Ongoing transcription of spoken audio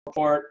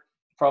report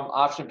from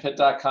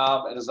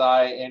OptionPit.com. It is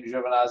I, Andrew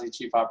Giovinazzi,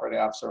 Chief Operating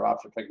Officer of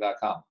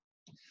OptionPit.com.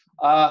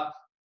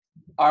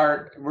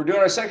 We're doing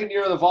our second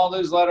year of the Vol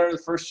newsletter. The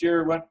first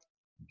year went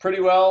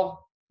pretty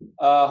well.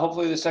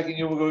 Hopefully the second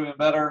year will go even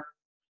better.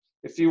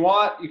 If you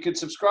want, you can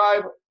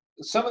subscribe.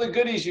 Some of the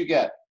goodies you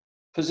get,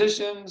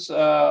 positions,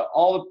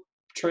 all the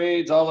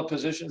trades, all the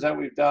positions that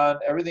we've done,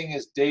 everything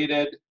is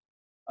dated.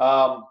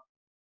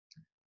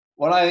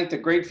 One I think the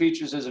great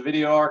features is a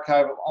video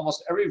archive of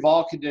almost every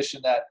vol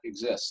condition that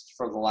exists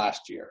for the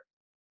last year.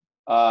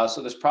 So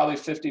there's probably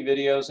 50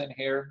 videos in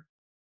here.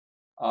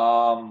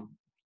 So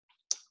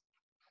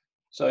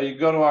you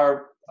go to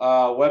our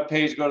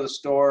webpage, go to the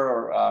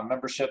store or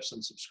memberships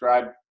and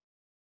subscribe.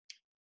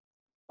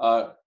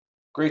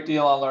 Great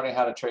deal on learning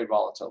how to trade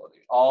volatility.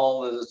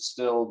 All the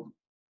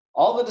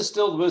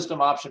distilled wisdom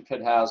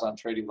OptionPit has on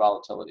trading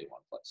volatility in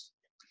one place.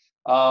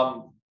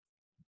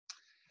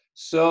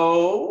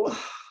 So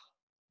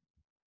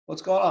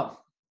what's going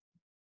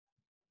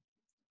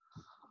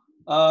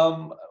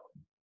on?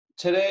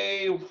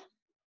 Today,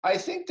 I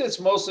think that's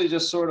mostly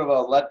just sort of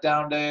a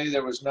letdown day.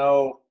 There was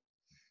no,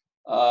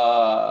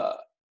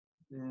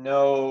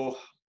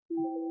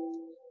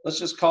 let's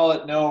just call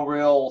it no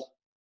real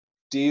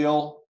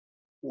deal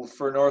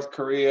for North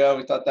Korea.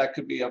 We thought that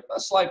could be a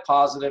slight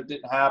positive,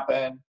 didn't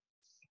happen.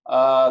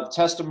 The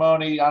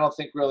testimony, I don't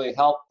think really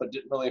helped, but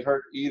didn't really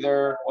hurt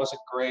either.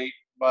 Wasn't great,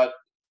 but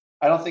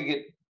I don't think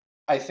it,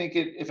 I think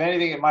it, if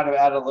anything, it might have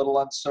added a little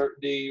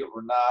uncertainty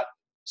or not.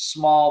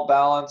 Small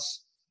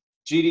balance.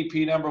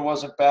 GDP number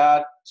wasn't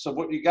bad. So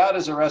what you got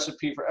is a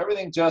recipe for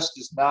everything just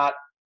is not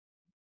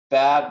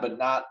bad, but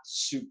not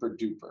super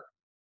duper.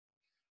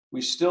 We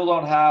still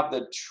don't have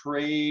the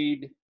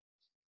trade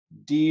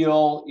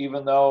deal,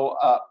 even though,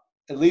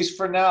 at least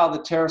for now,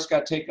 the tariffs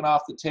got taken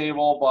off the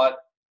table, but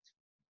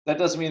that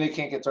doesn't mean they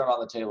can't get thrown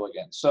on the table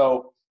again.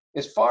 So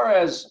as far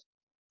as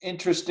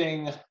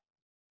interesting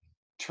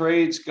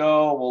trades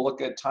go, we'll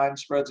look at time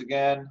spreads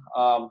again.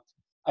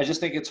 I just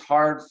think it's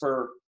hard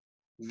for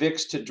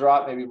VIX to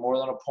drop maybe more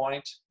than a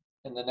point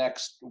in the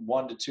next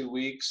 1 to 2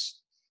 weeks.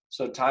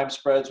 So time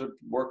spreads would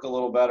work a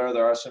little better.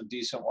 There are some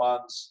decent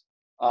ones.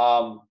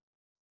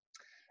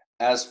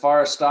 As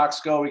far as stocks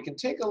go, we can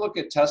take a look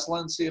at Tesla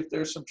and see if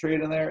there's some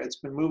trade in there. It's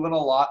been moving a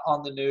lot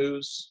on the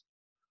news.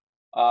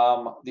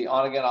 The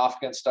on-again,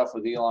 off-again stuff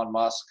with Elon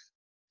Musk.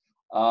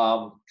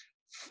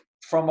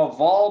 From a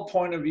vol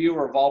point of view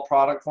or vol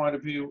product point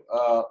of view,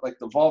 like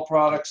the vol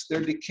products,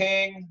 they're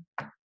decaying.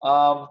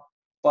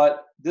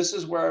 But this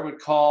is where I would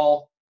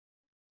call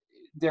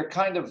they're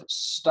kind of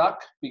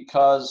stuck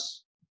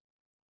because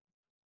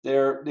they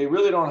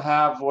really don't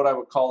have what I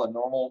would call a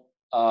normal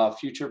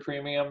future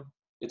premium.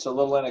 It's a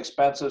little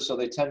inexpensive, so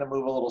they tend to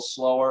move a little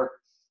slower.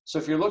 So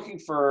if you're looking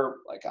for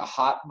like a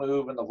hot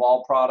move in the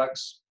vol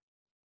products,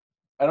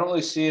 I don't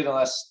really see it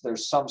unless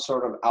there's some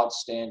sort of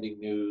outstanding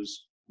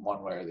news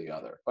one way or the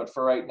other. But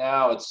for right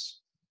now,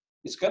 it's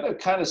going to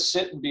kind of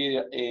sit and be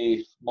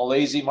a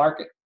malaise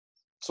market.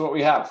 That's what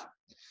we have.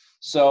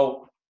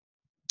 So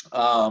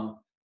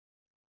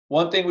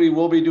one thing we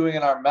will be doing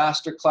in our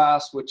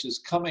masterclass, which is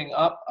coming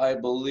up, I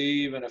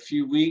believe, in a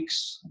few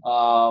weeks,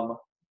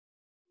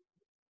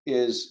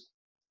 is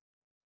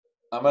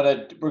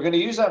we're gonna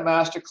use that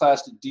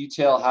masterclass to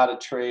detail how to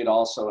trade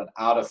also an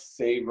out of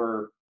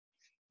favor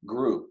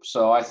group.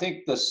 So I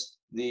think we're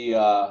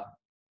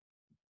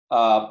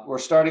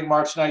starting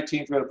March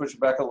 19th. We're gonna push it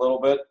back a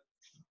little bit,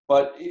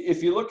 but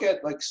if you look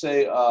at, like,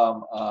 say,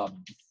 the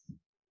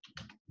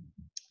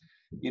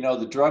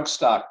drug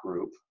stock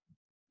group,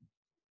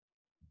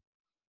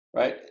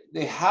 right?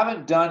 They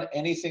haven't done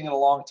anything in a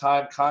long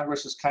time.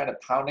 Congress is kind of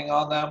pounding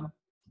on them.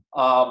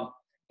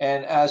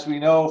 And as we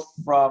know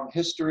from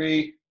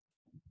history,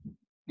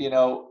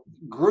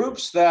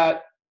 groups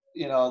that,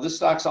 this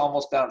stock's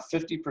almost down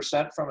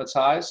 50% from its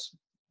highs.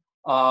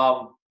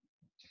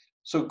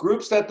 So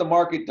groups that the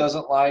market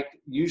doesn't like,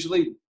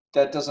 usually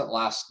that doesn't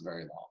last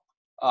very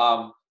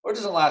long, or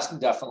doesn't last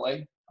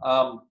indefinitely.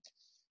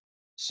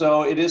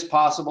 So it is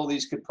possible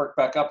these could perk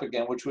back up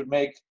again, which would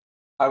make,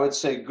 I would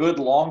say, good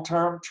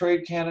long-term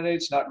trade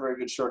candidates, not very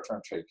good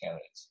short-term trade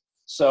candidates.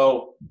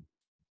 So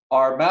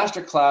our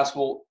masterclass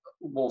will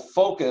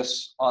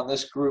focus on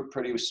this group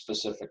pretty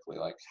specifically.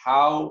 Like,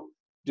 how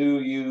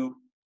do you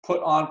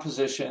put on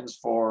positions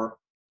for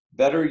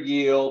better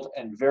yield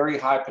and very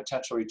high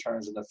potential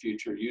returns in the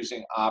future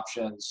using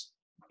options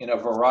in a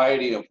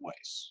variety of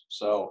ways?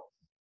 So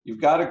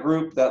you've got a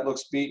group that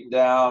looks beaten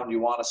down. You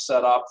want to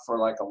set up for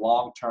like a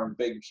long-term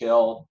big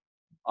kill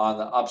on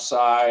the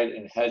upside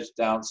and hedge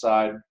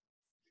downside.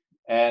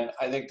 And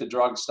I think the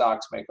drug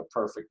stocks make a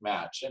perfect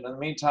match. And in the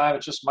meantime,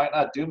 it just might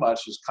not do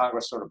much as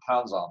Congress sort of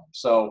pounds on them.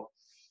 So,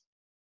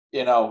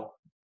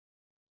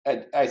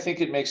 I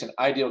think it makes an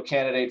ideal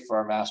candidate for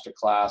our master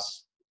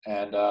class.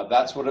 And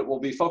that's what it will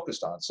be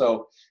focused on.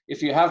 So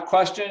if you have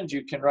questions,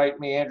 you can write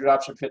me, Andrew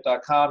at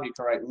OptionPit.com. You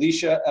can write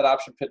Leisha at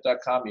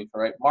OptionPit.com. You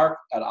can write Mark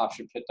at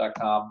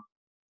OptionPit.com.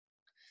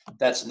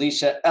 That's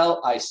Leisha,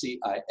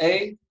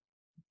 Licia.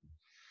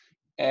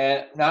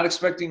 And not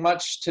expecting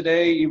much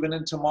today, even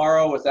in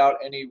tomorrow, without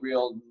any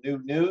real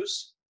new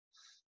news.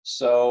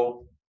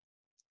 So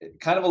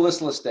kind of a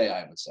listless day,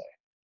 I would say.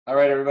 All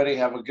right, everybody,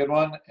 have a good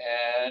one,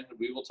 and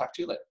we will talk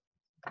to you later.